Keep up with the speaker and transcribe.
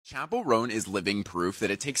Chappell Roan is living proof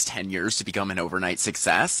that it takes 10 years to become an overnight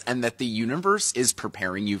success and that the universe is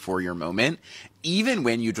preparing you for your moment, even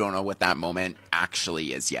when you don't know what that moment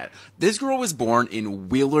actually is yet. This girl was born in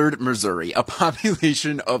Willard, Missouri, a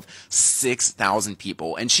population of 6,000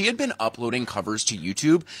 people, and she had been uploading covers to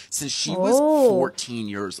YouTube since she was 14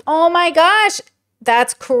 years old. Oh my gosh,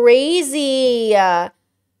 that's crazy.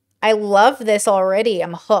 I love this already.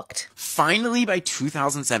 I'm hooked. Finally, by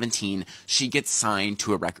 2017, she gets signed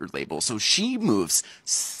to a record label. So she moves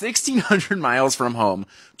 1,600 miles from home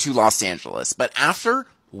to Los Angeles. But after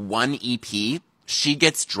one EP, she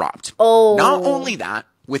gets dropped. Oh. Not only that,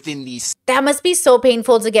 within these... That must be so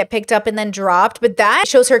painful to get picked up and then dropped. But that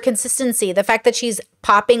shows her consistency. The fact that she's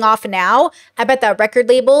popping off now, I bet that record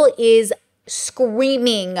label is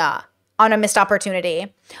screaming on a missed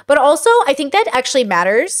opportunity. But also, I think that actually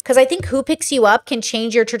matters because I think who picks you up can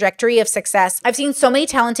change your trajectory of success. I've seen so many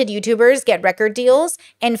talented YouTubers get record deals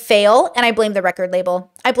and fail, and I blame the record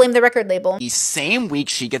label. I blame the record label. The same week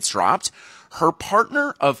she gets dropped, her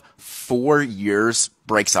partner of 4 years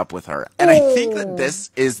breaks up with her. And I think that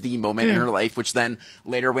this is the moment in her life which then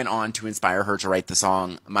later went on to inspire her to write the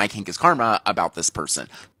song My Kink is Karma about this person.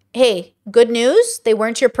 Hey, good news. They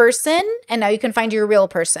weren't your person, and now you can find your real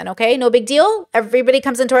person, okay? No big deal. Everybody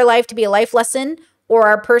comes into our life to be a life lesson or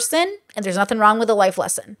our person, and there's nothing wrong with a life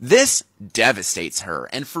lesson. This devastates her,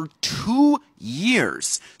 and for 2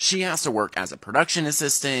 years, she has to work as a production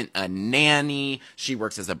assistant, a nanny, she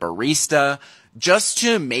works as a barista, just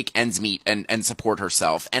to make ends meet and support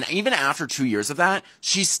herself. And even after 2 years of that,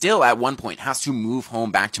 she still at one point has to move home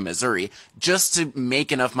back to Missouri just to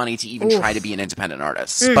make enough money to even try to be an independent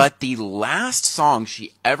artist. But the last song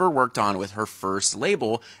she ever worked on with her first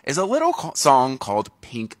label is a little song called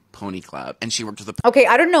Pink Pony Club, and she worked with a... Okay,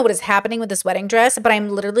 I don't know what is happening with this wedding dress, but I'm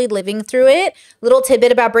literally living through it. Little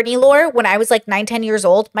tidbit about Brittany lore. When I was like 9, 10 years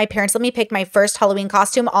old, my parents let me pick my first Halloween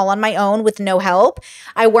costume all on my own with no help.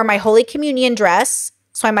 I wore my Holy Communion dress,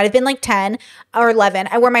 so I might have been like 10 or 11.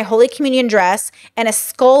 I wore my Holy Communion dress and a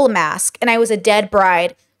skull mask, and I was a dead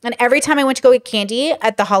bride. And every time I went to go get candy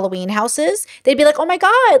at the Halloween houses, they'd be like, oh my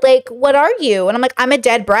God, like, what are you? And I'm like, I'm a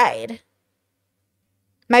dead bride.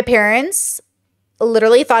 My parents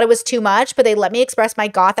literally thought it was too much, but they let me express my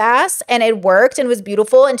goth ass, and it worked and was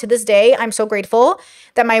beautiful. And to this day, I'm so grateful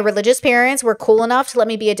that my religious parents were cool enough to let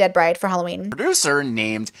me be a dead bride for Halloween. Producer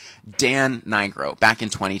named Dan Nigro back in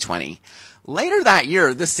 2020. Later that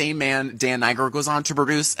year, the same man, Dan Nigro, goes on to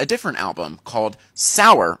produce a different album called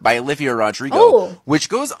Sour by Olivia Rodrigo, which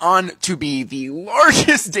goes on to be the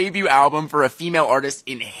largest debut album for a female artist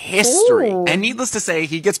in history. And needless to say,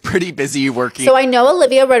 he gets pretty busy working. So I know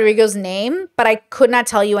Olivia Rodrigo's name, but I could not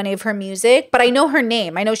tell you any of her music, but I know her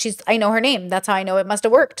name. I know her name. That's how I know it must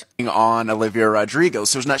have worked. On Olivia Rodrigo.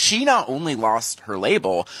 So she not only lost her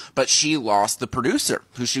label, but she lost the producer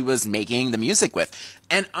who she was making the music with.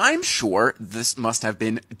 And I'm sure this must have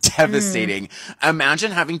been devastating.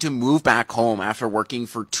 Imagine having to move back home after working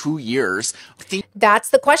for 2 years. That's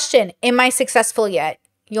the question. Am I successful yet?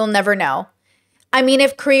 You'll never know. I mean,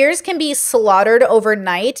 if careers can be slaughtered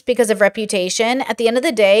overnight because of reputation, at the end of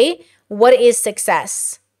the day, what is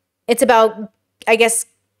success? It's about, I guess,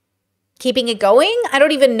 keeping it going? I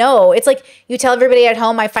don't even know. It's like you tell everybody at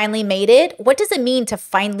home, I finally made it. What does it mean to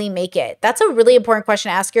finally make it? That's a really important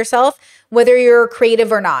question to ask yourself, whether you're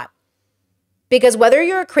creative or not. Because whether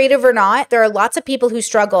you're creative or not, there are lots of people who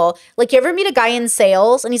struggle. Like, you ever meet a guy in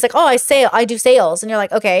sales and he's like, oh, I do sales. And you're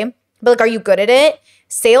like, okay, but like, are you good at it?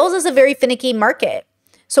 Sales is a very finicky market.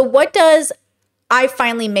 So what does I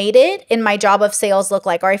finally made it in my job of sales look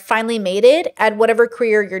like? Or I finally made it at whatever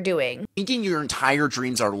career you're doing? Thinking your entire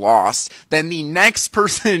dreams are lost, then the next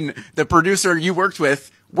person, the producer you works with,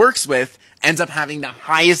 ends up having the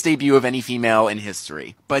highest debut of any female in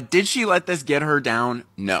history. But did she let this get her down?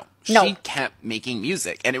 No. She kept making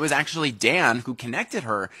music. And it was actually Dan who connected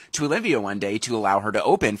her to Olivia one day to allow her to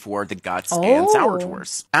open for the Guts and Sour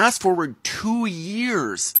tours. Fast forward 2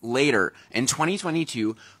 years later, in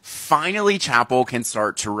 2022, finally Chappell can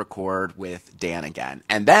start to record with Dan again.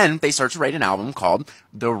 And then they start to write an album called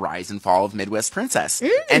The Rise and Fall of Midwest Princess.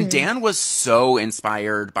 And Dan was so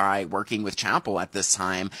inspired by working with Chappell at this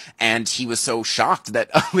time, and he was so shocked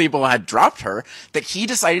that a label had dropped her, that he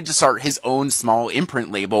decided to start his own small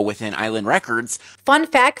imprint label within Island Records. Fun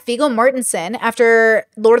fact, Viggo Mortensen, after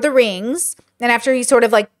Lord of the Rings, and after he sort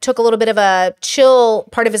of like took a little bit of a chill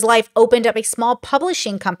part of his life, opened up a small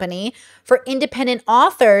publishing company for independent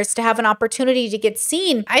authors to have an opportunity to get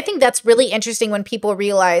seen. I think that's really interesting when people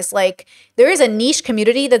realize like there is a niche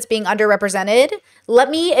community that's being underrepresented.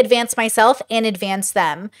 Let me advance myself and advance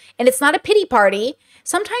them. And it's not a pity party.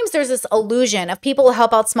 sometimes there's this illusion of people who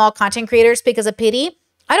help out small content creators because of pity.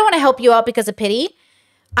 I don't want to help you out because of pity.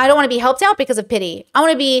 I don't want to be helped out because of pity. I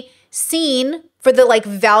want to be seen for the like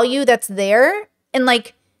value that's there and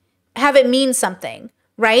like have it mean something,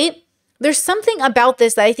 right? There's something about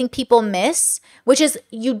this that I think people miss, which is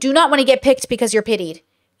you do not want to get picked because you're pitied.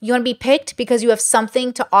 You want to be picked because you have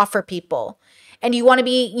something to offer people. And you want to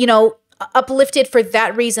be, you know, uplifted for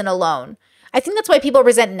that reason alone. I think that's why people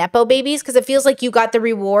resent Nepo babies, because it feels like you got the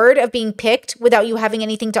reward of being picked without you having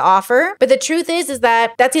anything to offer. But the truth is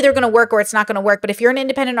that that's either going to work or it's not going to work. But if you're an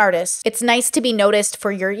independent artist, it's nice to be noticed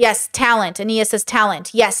for your, yes, talent. Ania says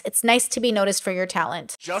talent. Yes, it's nice to be noticed for your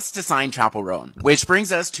talent. Just to sign Chappell Roan, which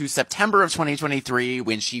brings us to September of 2023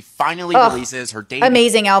 when she finally releases her debut.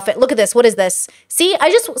 Amazing outfit. Look at this. What is this? See,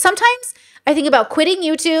 sometimes I think about quitting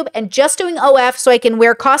YouTube and just doing OF so I can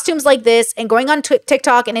wear costumes like this and going on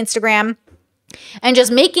TikTok and Instagram and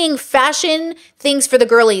just making fashion things for the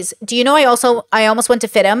girlies. Do you know I almost went to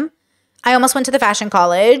FITM? I almost went to the fashion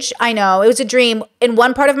college. I know. It was a dream. In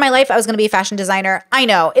one part of my life, I was going to be a fashion designer. I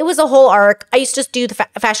know. It was a whole arc. I used to just do the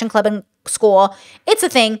fashion club in school. It's a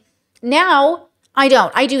thing. Now, I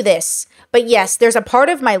don't. I do this. But yes, there's a part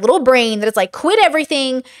of my little brain that is like, quit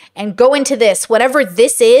everything and go into this. Whatever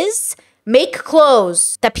this is, make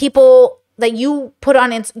clothes that you put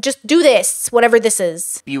on, just do this, whatever this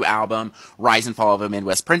is. Debut album, Rise and Fall of a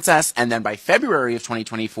Midwest Princess, and then by February of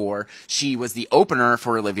 2024, she was the opener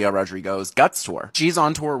for Olivia Rodrigo's Guts Tour. She's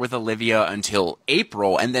on tour with Olivia until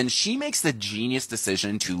April, and then she makes the genius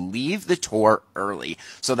decision to leave the tour early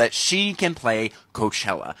so that she can play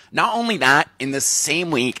Coachella. Not only that, in the same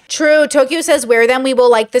week. True. Tokyo says, wear them, we will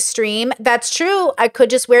like the stream. That's true. I could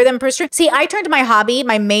just wear them per stream. See, I turned my hobby,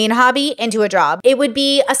 my main hobby, into a job. It would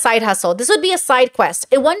be a side hustle. This would be a side quest.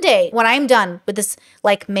 And one day, when I'm done with this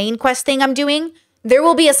like main quest thing I'm doing, there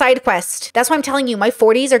will be a side quest. That's why I'm telling you, my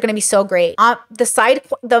 40s are going to be so great. Girl,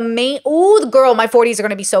 my 40s are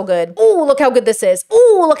going to be so good. Ooh, look how good this is.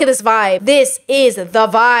 Ooh, look at this vibe. This is the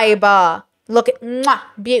vibe. Look at, mwah,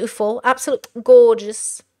 beautiful, absolutely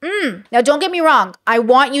gorgeous. Now, don't get me wrong. I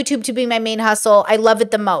want YouTube to be my main hustle. I love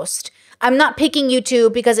it the most. I'm not picking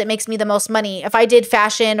YouTube because it makes me the most money. If I did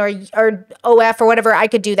fashion or OF or whatever, I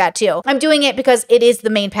could do that too. I'm doing it because it is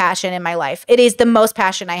the main passion in my life. It is the most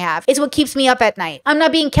passion I have. It's what keeps me up at night. I'm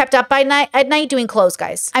not being kept up at night doing clothes,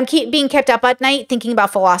 guys. I'm being kept up at night thinking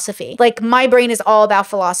about philosophy. Like my brain is all about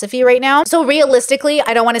philosophy right now. So realistically,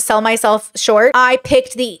 I don't want to sell myself short. I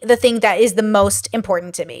picked the thing that is the most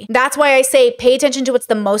important to me. That's why I say pay attention to what's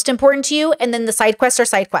the most important to you, and then the side quests are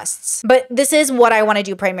side quests. But this is what I want to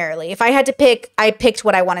do primarily. If I had to pick, I picked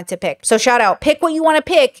what I wanted to pick. So shout out, pick what you want to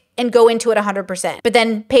pick and go into it 100%. But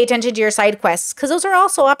then pay attention to your side quests, because those are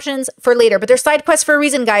also options for later. But they're side quests for a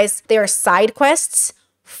reason, guys. They are side quests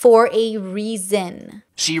for a reason.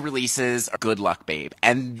 She releases Good Luck Babe,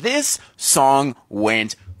 and this song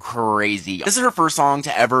went crazy. This is her first song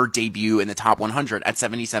to ever debut in the top 100 at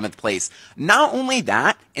 77th place. Not only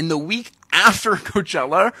that, in the week after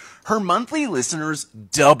Coachella, her monthly listeners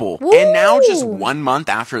double. Woo! And now just 1 month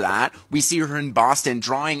after that, we see her in Boston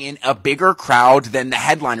drawing in a bigger crowd than the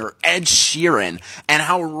headliner, Ed Sheeran, and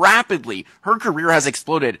how rapidly her career has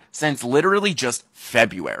exploded since literally just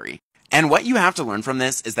February. And what you have to learn from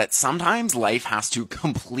this is that sometimes life has to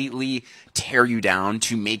completely tear you down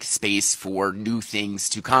to make space for new things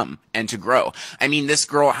to come and to grow. I mean, this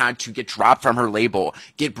girl had to get dropped from her label,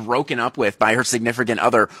 get broken up with by her significant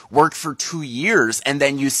other, work for 2 years, and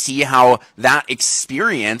then you see how that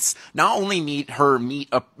experience not only meet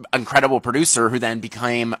a incredible producer who then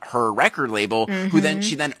became her record label, who then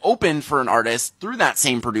she then opened for an artist through that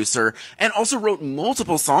same producer, and also wrote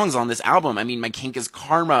multiple songs on this album. I mean, My Kink is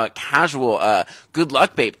Karma, Casual, Good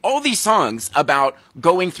Luck Babe, all these songs about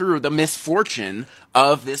going through the misfortune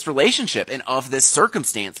of this relationship and of this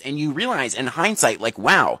circumstance. And you realize in hindsight, like,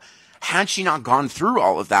 wow, had she not gone through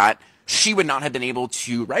all of that, she would not have been able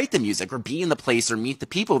to write the music or be in the place or meet the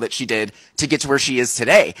people that she did to get to where she is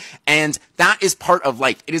today. And that is part of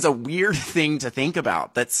life. It is a weird thing to think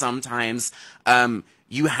about, that sometimes,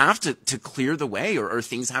 you have to clear the way, or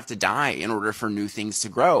things have to die in order for new things to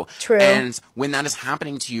grow. True. And when that is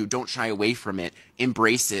happening to you, don't shy away from it.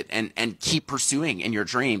 Embrace it and keep pursuing in your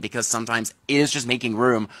dream, because sometimes it is just making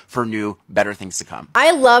room for new, better things to come.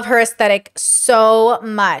 I love her aesthetic so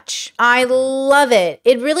much. I love it.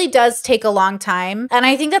 It really does take a long time. And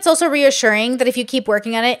I think that's also reassuring that if you keep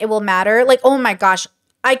working on it, it will matter. Like, oh my gosh,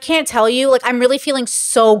 I can't tell you, like, I'm really feeling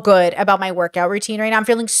so good about my workout routine right now. I'm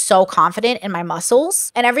feeling so confident in my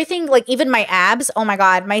muscles and everything, like even my abs. Oh my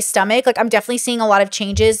God, my stomach, like I'm definitely seeing a lot of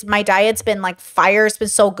changes. My diet's been like fire. It's been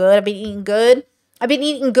so good. I've been eating good. I've been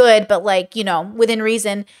eating good, but like, you know, within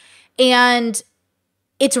reason. And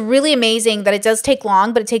it's really amazing that it does take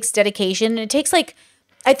long, but it takes dedication. And it takes like,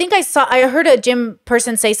 I heard a gym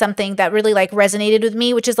person say something that really like resonated with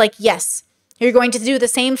me, which is like, yes, you're going to do the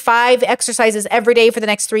same 5 exercises every day for the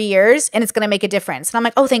next 3 years, and it's going to make a difference. And I'm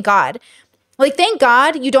like, oh, thank God. Like, thank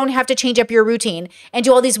God you don't have to change up your routine and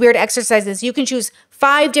do all these weird exercises. You can choose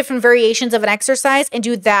 5 different variations of an exercise and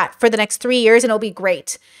do that for the next 3 years, and it'll be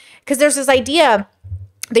great. Because there's this idea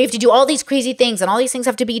that you have to do all these crazy things and all these things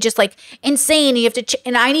have to be just like insane. You have to,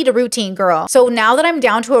 and I need a routine, girl. So now that I'm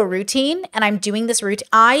down to a routine and I'm doing this routine,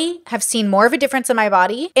 I have seen more of a difference in my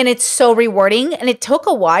body, and it's so rewarding. And it took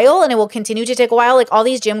a while, and it will continue to take a while. Like all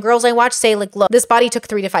these gym girls I watch say like, look, this body took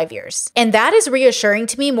 3 to 5 years. And that is reassuring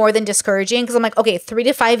to me more than discouraging, because I'm like, okay, 3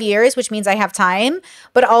 to 5 years, which means I have time,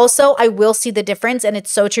 but also I will see the difference. And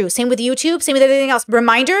it's so true. Same with YouTube, same with everything else.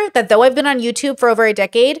 Reminder that though I've been on YouTube for over a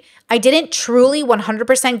decade, I didn't truly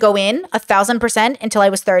 100% go in 1,000% until I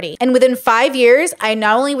was 30. And within 5 years, I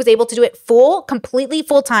not only was able to do it completely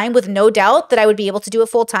full time with no doubt that I would be able to do it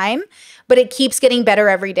full time, but it keeps getting better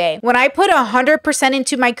every day. When I put 100%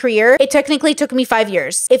 into my career, it technically took me 5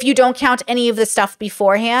 years. If you don't count any of the stuff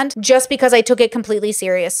beforehand, just because I took it completely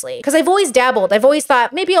seriously. Because I've always dabbled. I've always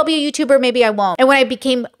thought, maybe I'll be a YouTuber, maybe I won't. And when I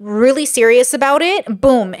became really serious about it,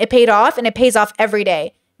 boom, it paid off, and it pays off every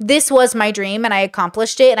day. This was my dream, and I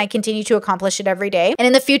accomplished it, and I continue to accomplish it every day. And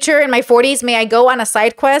in the future, in my 40s, may I go on a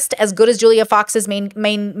side quest as good as Julia Fox's main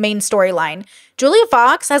storyline. Julia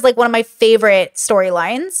Fox has like one of my favorite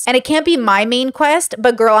storylines, and it can't be my main quest,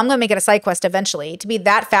 but girl, I'm gonna make it a side quest eventually to be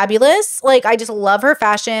that fabulous. Like, I just love her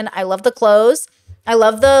fashion. I love the clothes. I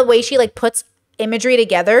love the way she like puts imagery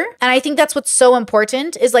together. And I think that's what's so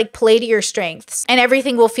important is like play to your strengths, and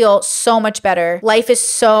everything will feel so much better. Life is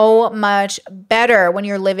so much better when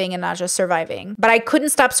you're living and not just surviving. But I couldn't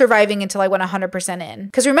stop surviving until I went 100% in.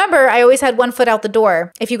 Because remember, I always had one foot out the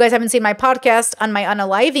door. If you guys haven't seen my podcast on my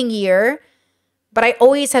unaliving year, but I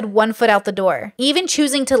always had one foot out the door. Even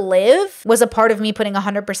choosing to live was a part of me putting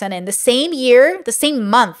 100% in. The same year, the same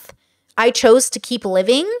month, I chose to keep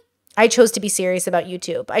living. I chose to be serious about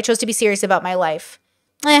YouTube. I chose to be serious about my life.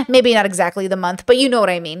 Maybe not exactly the month, but you know what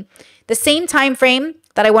I mean. The same time frame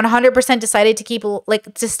that I 100% decided to keep,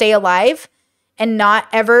 like, to stay alive and not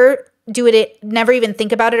ever do it, never even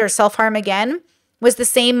think about it or self-harm again, was the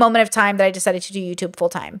same moment of time that I decided to do YouTube full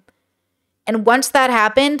time. And once that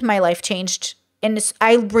happened, my life changed. And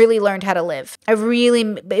I really learned how to live.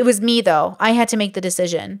 It was me though. I had to make the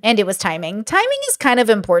decision, and it was timing. Timing is kind of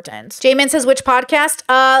important. J-Man says, which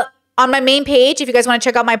podcast? On my main page, if you guys want to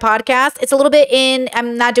check out my podcast, it's a little bit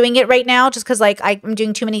I'm not doing it right now just because like I'm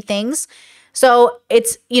doing too many things. So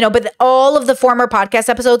it's, but all of the former podcast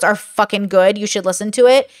episodes are fucking good. You should listen to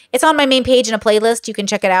it. It's on my main page in a playlist. You can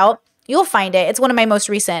check it out. You'll find it. It's one of my most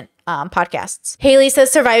recent podcasts. Haley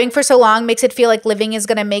says, surviving for so long makes it feel like living is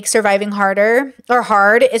going to make surviving harder or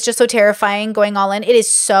hard. It's just so terrifying going all in. It is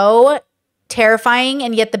so terrifying,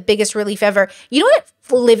 and yet the biggest relief ever. You know what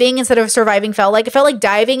living instead of surviving felt like? It felt like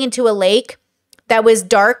diving into a lake that was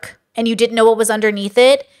dark and you didn't know what was underneath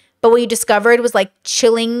it, but what you discovered was like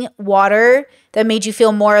chilling water that made you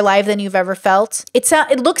feel more alive than you've ever felt.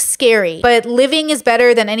 It looks scary, but living is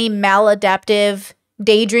better than any maladaptive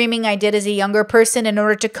daydreaming I did as a younger person in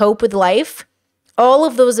order to cope with life. All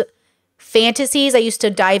of those fantasies I used to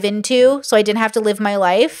dive into so I didn't have to live my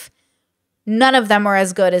life, none of them were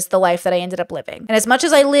as good as the life that I ended up living. And as much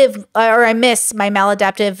as I miss my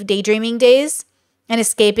maladaptive daydreaming days and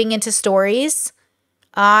escaping into stories,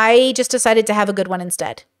 I just decided to have a good one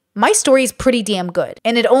instead. My story is pretty damn good,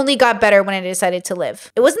 and it only got better when I decided to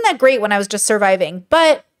live. It wasn't that great when I was just surviving,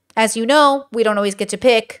 but as you know, we don't always get to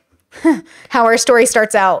pick how our story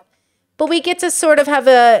starts out, but we get to sort of have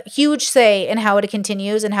a huge say in how it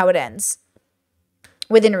continues and how it ends,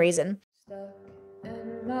 within reason.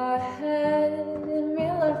 My head in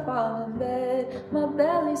real life while in bed, my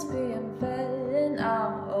belly's being fed and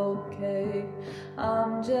I'm okay.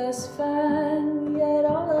 I'm just fine, yet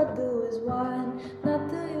all I do is whine, not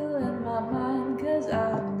to you in my mind, cause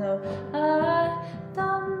I know I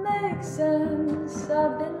don't make sense.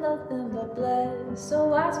 I've been nothing but blessed, so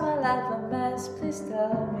why's my life a mess? Please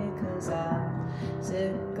tell me, cause I'm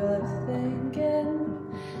sick of thinking,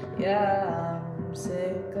 yeah, I'm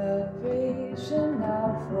sick of reaching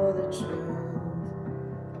out for the truth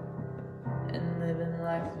and living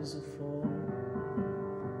life as a fool.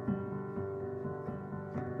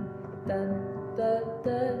 Dun, dun,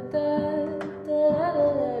 dun.